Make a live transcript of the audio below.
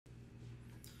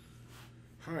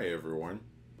Hi everyone,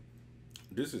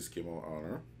 this is Kimo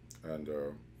Honor, and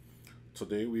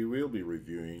today we will be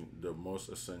reviewing the most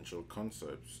essential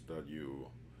concepts that you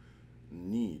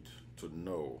need to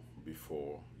know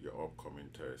before your upcoming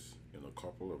test in a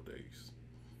couple of days.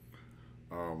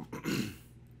 Um,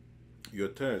 your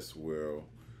test will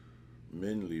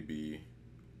mainly be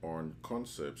on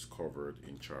concepts covered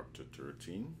in Chapter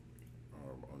 13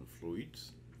 on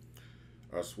fluids,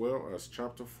 as well as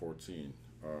Chapter 14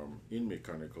 in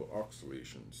mechanical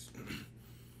oscillations.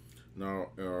 Now,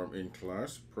 in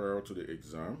class, prior to the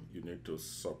exam, you need to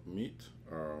submit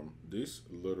this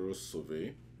little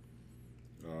survey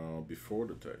before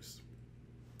the test.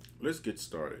 Let's get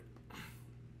started.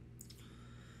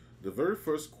 The very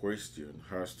first question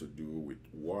has to do with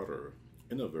water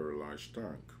in a very large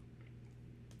tank.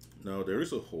 Now, there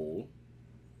is a hole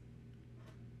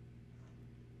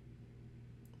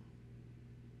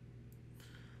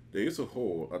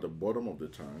at the bottom of the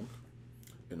tank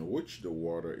in which the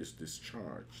water is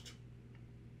discharged.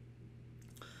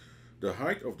 The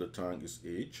height of the tank is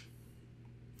h,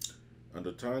 and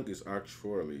the tank is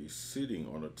actually sitting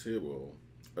on a table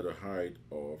at a height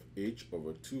of h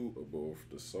over 2 above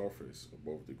the surface,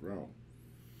 above the ground.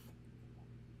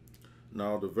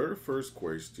 Now, the very first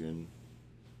question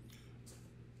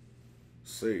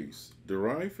says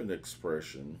derive an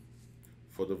expression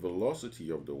for the velocity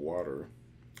of the water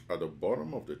at the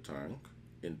bottom of the tank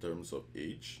in terms of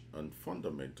h and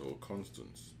fundamental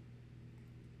constants.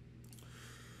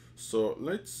 So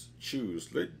let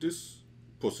this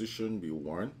position be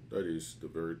 1, that is the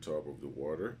very top of the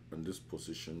water, and this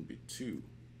position be 2.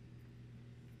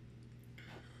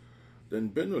 Then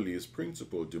Bernoulli's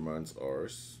principle demands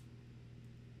ours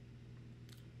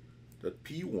that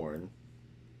P1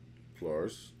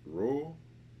 plus rho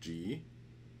g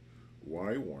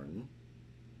y1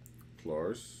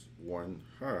 plus 1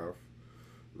 half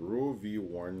rho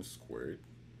v1 squared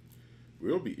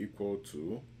will be equal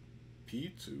to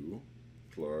P2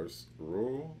 plus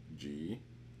rho g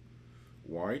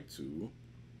y2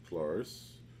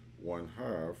 plus 1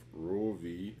 half rho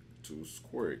v2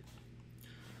 squared.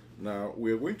 Now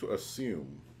we are going to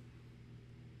assume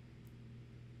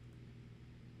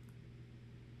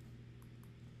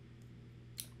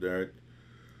that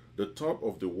the top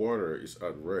of the water is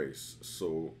at rest,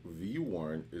 so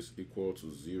V1 is equal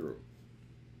to 0.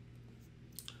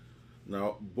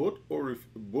 Now both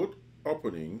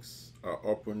openings are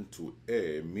open to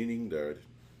air, meaning that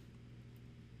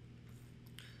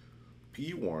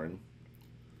P1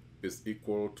 is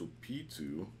equal to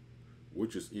P2,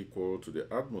 which is equal to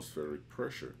the atmospheric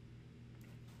pressure.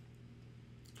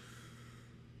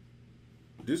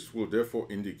 This will therefore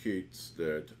indicate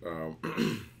that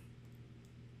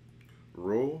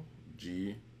rho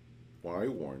g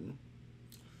y1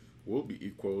 will be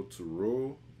equal to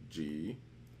rho g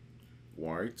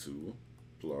y2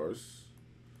 plus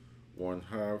 1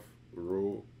 half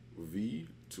rho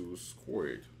v2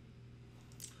 squared.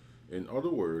 In other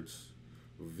words,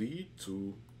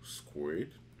 v2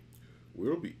 squared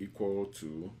will be equal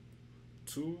to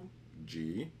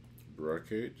 2g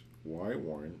bracket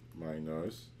y1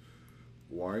 minus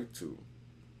y2.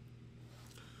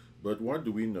 But what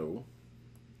do we know?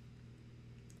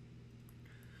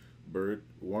 But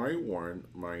y1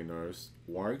 minus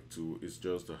y2 is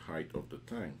just the height of the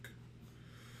tank.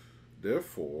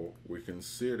 Therefore, we can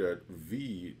say that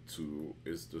v2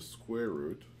 is the square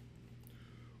root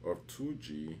of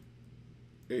 2g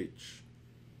h.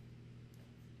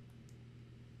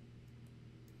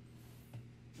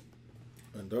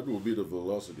 And that will be the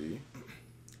velocity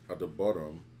at the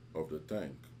bottom of the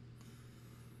tank.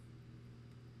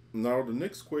 Now the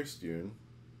next question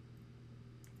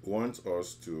wants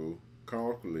us to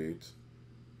calculate,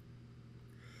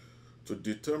 to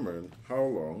determine how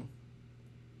long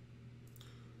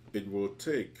it will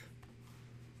take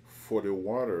for the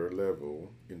water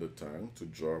level in the tank to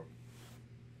drop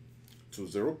to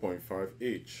 0.5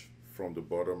 h from the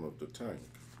bottom of the tank.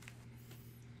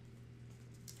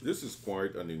 This is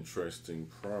quite an interesting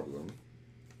problem.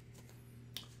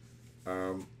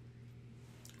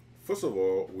 First of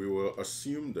all, we will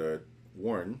assume that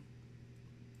 1,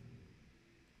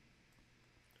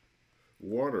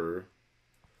 water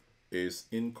is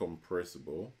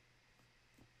incompressible,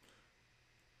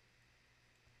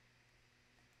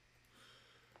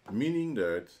 meaning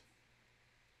that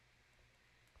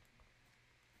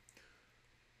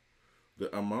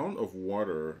the amount of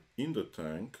water in the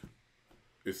tank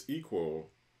is equal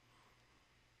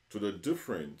to the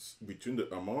difference between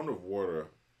the amount of water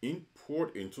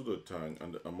poured into the tank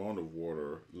and the amount of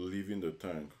water leaving the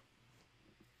tank.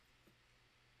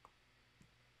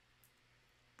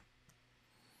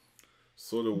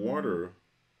 So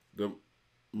the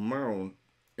amount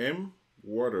M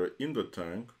water in the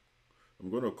tank, I'm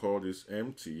going to call this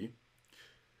MT,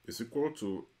 is equal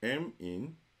to M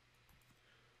in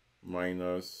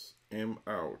minus M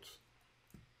out,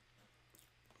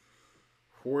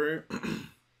 where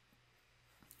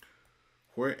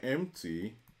where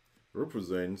MT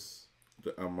represents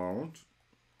the amount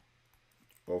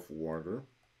of water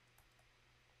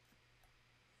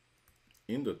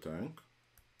in the tank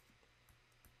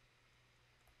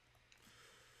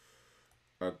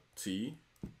at T.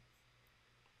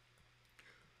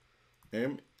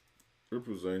 M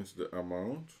represents the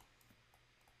amount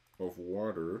of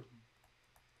water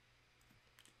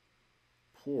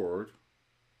poured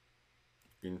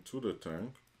into the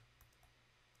tank,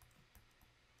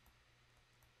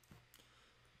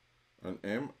 and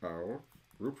M out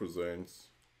represents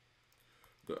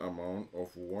the amount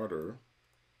of water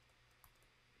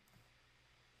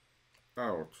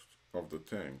out of the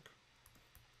tank.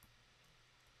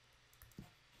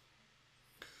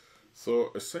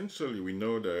 So essentially we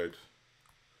know that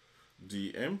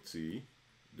dmt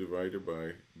divided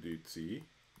by dt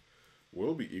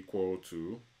will be equal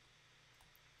to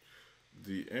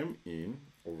dm in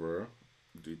over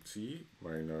dt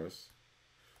minus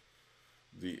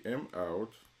dm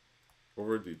out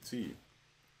over dt.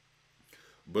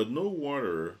 But no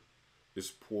water is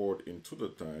poured into the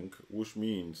tank, which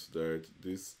means that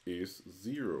this is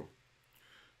 0.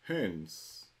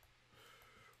 Hence,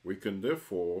 we can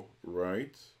therefore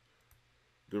write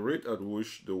the rate at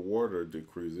which the water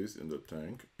decreases in the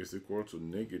tank is equal to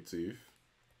negative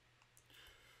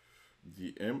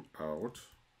dm out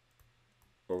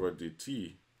over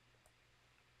dt.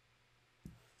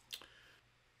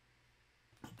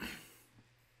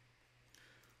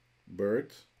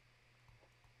 But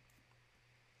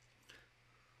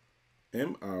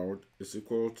m out is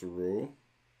equal to rho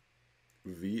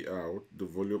v out, the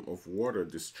volume of water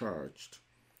discharged,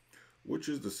 which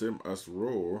is the same as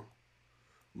rho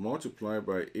multiplied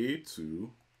by A2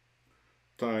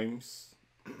 times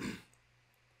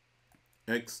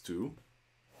x2.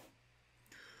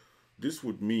 This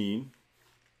would mean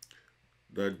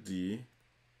that the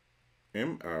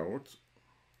m out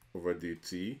over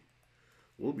dt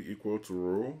will be equal to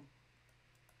rho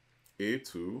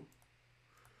A2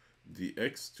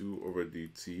 dx2 over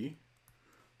dt,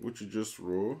 which is just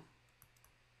rho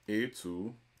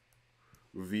A2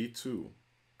 V2.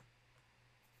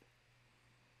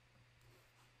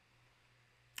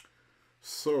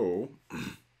 So,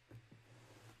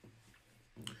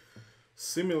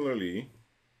 similarly,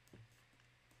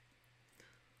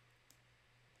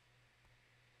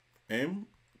 M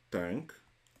tank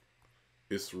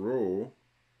is rho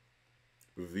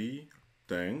V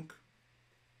tank,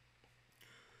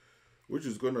 which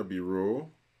is going to be rho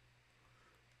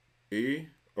A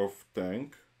of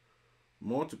tank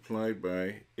multiplied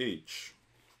by H.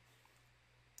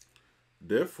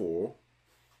 Therefore,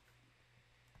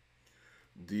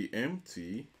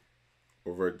 dmt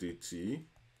over dt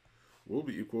will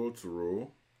be equal to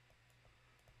rho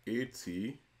at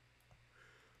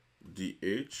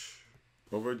dh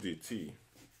over dt.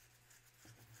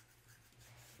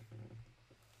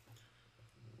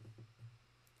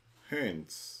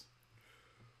 Hence,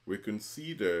 we can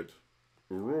see that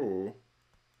rho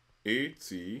at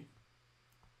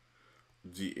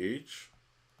dh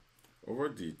over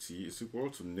dt is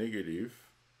equal to negative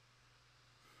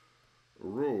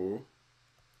rho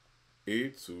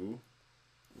A2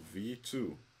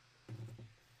 V2.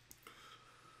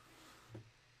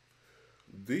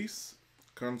 This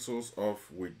cancels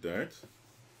off with that.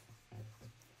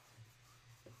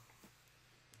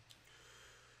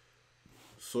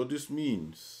 So this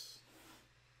means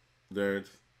that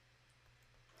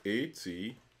AT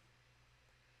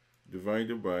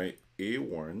divided by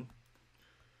A1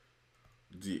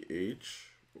 dH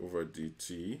over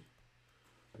dt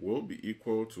will be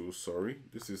equal to,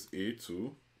 this is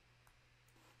A2,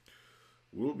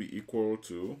 will be equal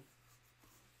to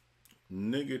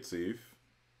negative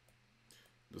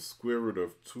the square root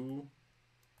of 2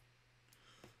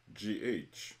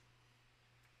 GH.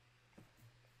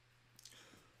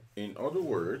 In other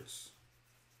words,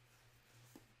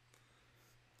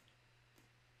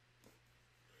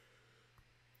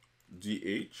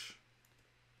 DH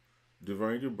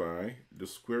divided by the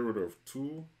square root of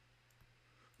 2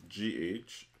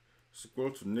 GH is equal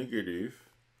to negative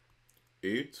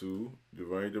A2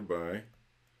 divided by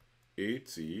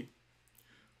AT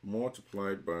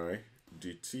multiplied by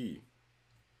dt,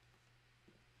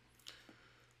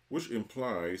 which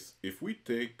implies if we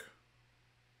take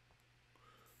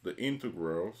the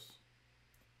integrals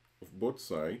of both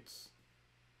sides,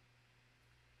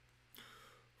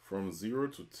 from 0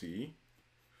 to t.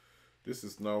 This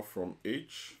is now from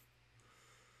h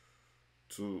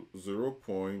to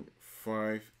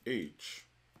 0.5h.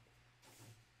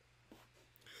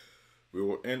 We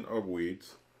will end up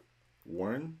with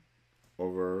 1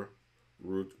 over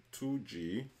root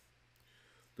 2g,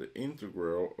 the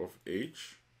integral of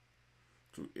h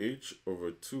to h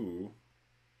over 2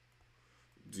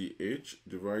 dh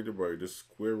divided by the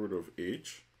square root of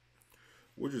h,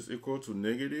 which is equal to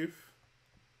negative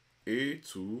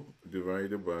a2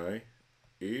 divided by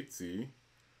at, the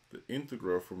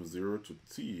integral from 0 to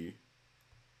t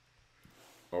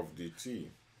of dt,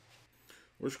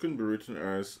 which can be written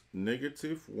as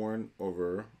negative 1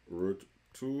 over root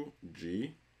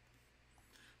 2g,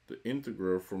 the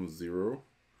integral from 0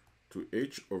 to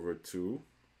h over 2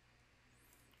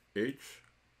 h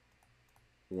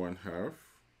 1/2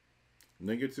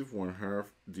 negative 1/2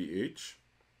 dh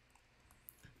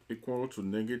equal to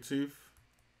negative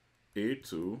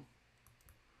a2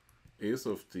 as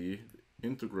of t,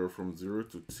 integral from 0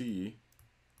 to t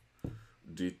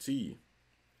dt.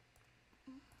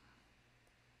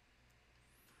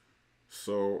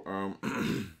 So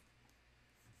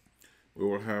we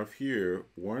will have here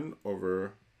 1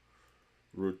 over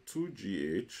root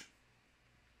 2gh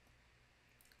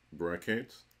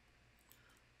bracket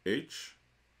h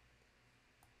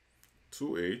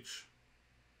 2h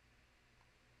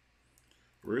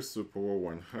raised to the power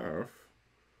 1/2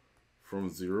 from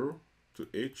 0 to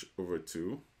h over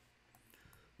 2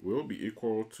 will be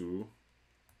equal to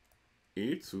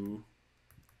a2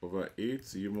 over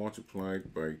at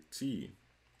multiplied by t.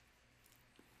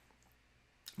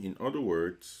 In other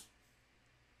words,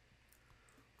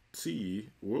 t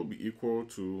will be equal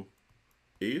to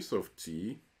as of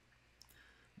t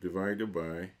divided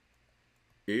by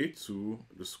a2,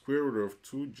 the square root of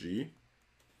 2g,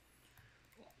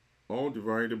 all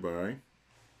divided by,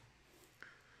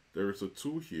 there is a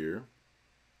 2 here,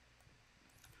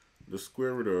 the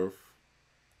square root of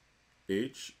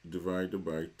h divided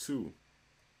by 2.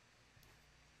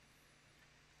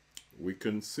 We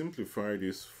can simplify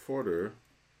this further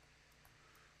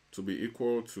to be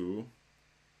equal to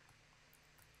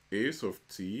as of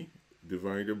t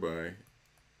divided by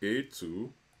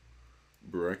a2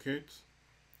 bracket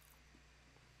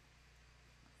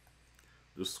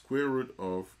the square root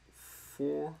of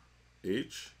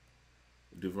 4h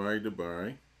divided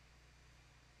by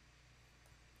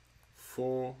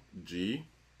 4g,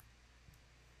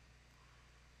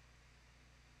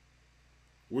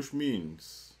 which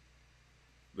means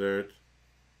that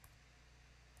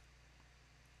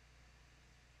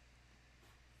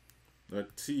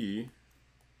t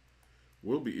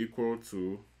will be equal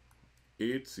to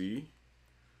at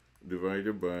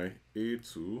divided by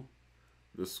a2,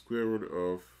 the square root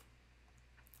of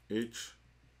h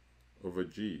over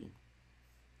g.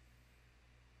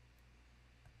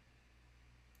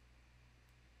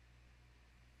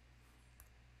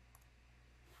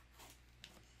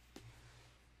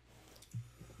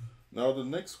 Now the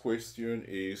next question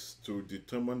is to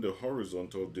determine the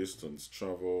horizontal distance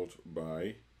traveled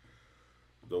by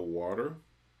the water.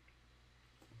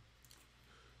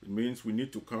 It means we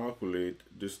need to calculate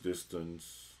this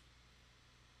distance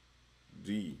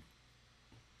d.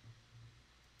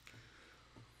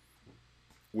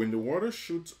 When the water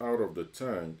shoots out of the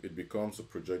tank, it becomes a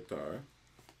projectile,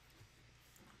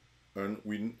 and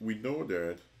we know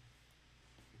that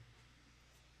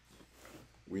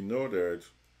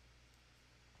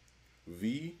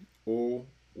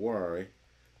VOY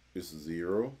is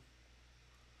 0,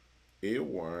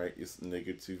 AY is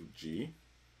negative g,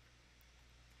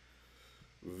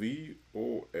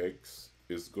 VOX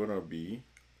is gonna be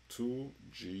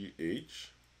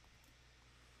 2GH,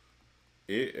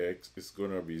 AX is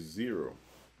gonna be 0.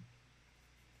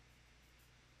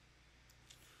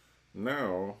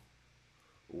 Now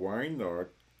Y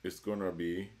naught is gonna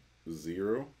be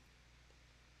 0,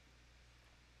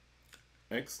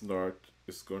 X naught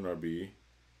is gonna be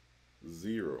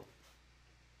 0.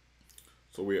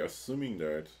 So we're assuming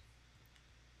that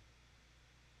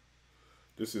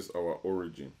this is our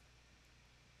origin.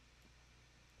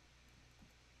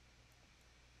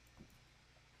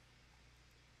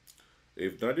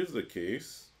 If that is the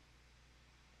case,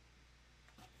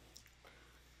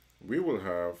 we will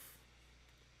have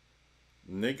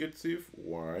negative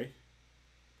y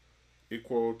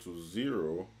equal to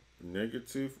 0,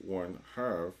 negative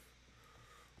 1/2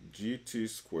 gt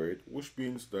squared, which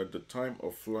means that the time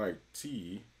of flight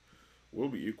t will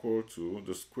be equal to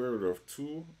the square root of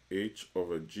 2h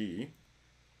over g.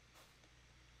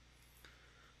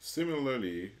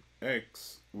 Similarly,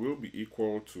 x will be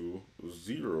equal to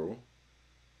 0,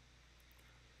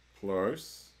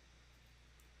 plus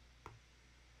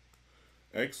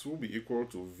x will be equal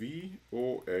to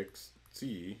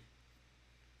VOXT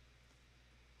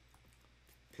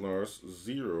plus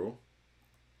 0,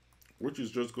 which is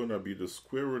just going to be the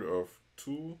square root of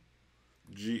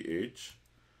 2GH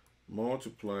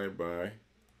multiplied by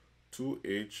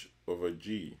 2H over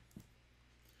G.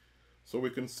 So we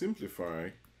can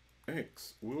simplify.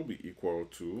 X will be equal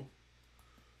to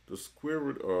the square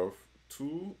root of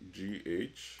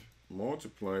 2GH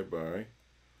multiplied by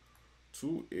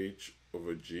 2H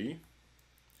over G.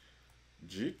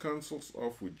 G cancels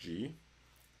off with G.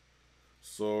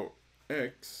 So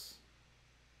X,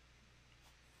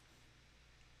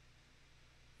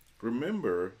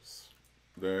 remember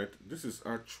that this is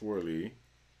actually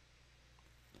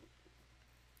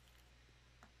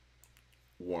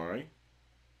Y,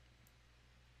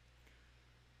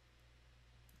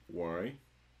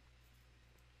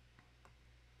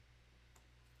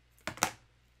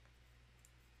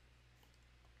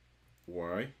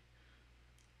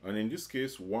 and in this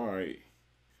case Y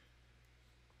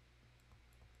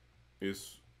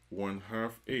is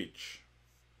 1/2 H.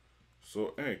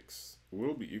 So X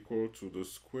will be equal to the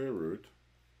square root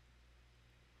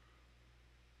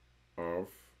of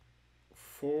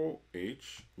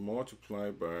 4H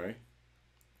multiplied by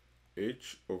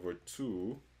H over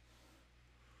 2,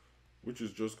 which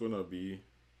is just going to be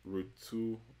root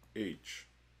 2H.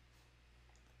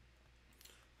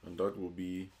 And that will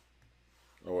be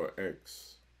our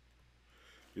X.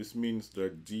 This means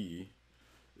that D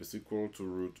is equal to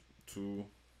root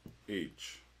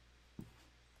 2H.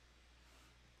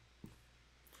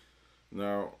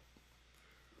 Now,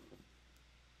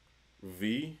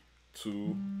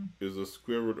 V2 is the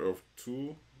square root of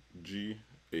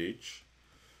 2GH,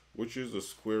 which is the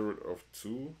square root of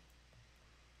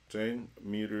 10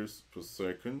 meters per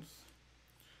second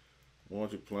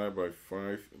multiplied by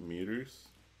 5 meters.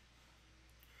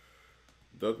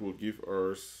 That will give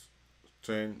us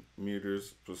 10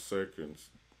 meters per second.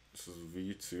 This is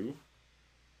V2.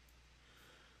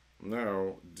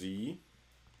 Now D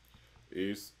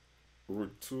is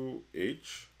root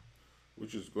 2H,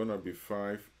 which is going to be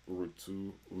 5 root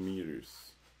 2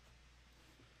 meters.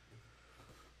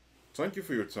 Thank you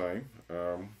for your time.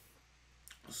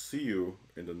 See you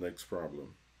in the next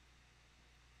problem.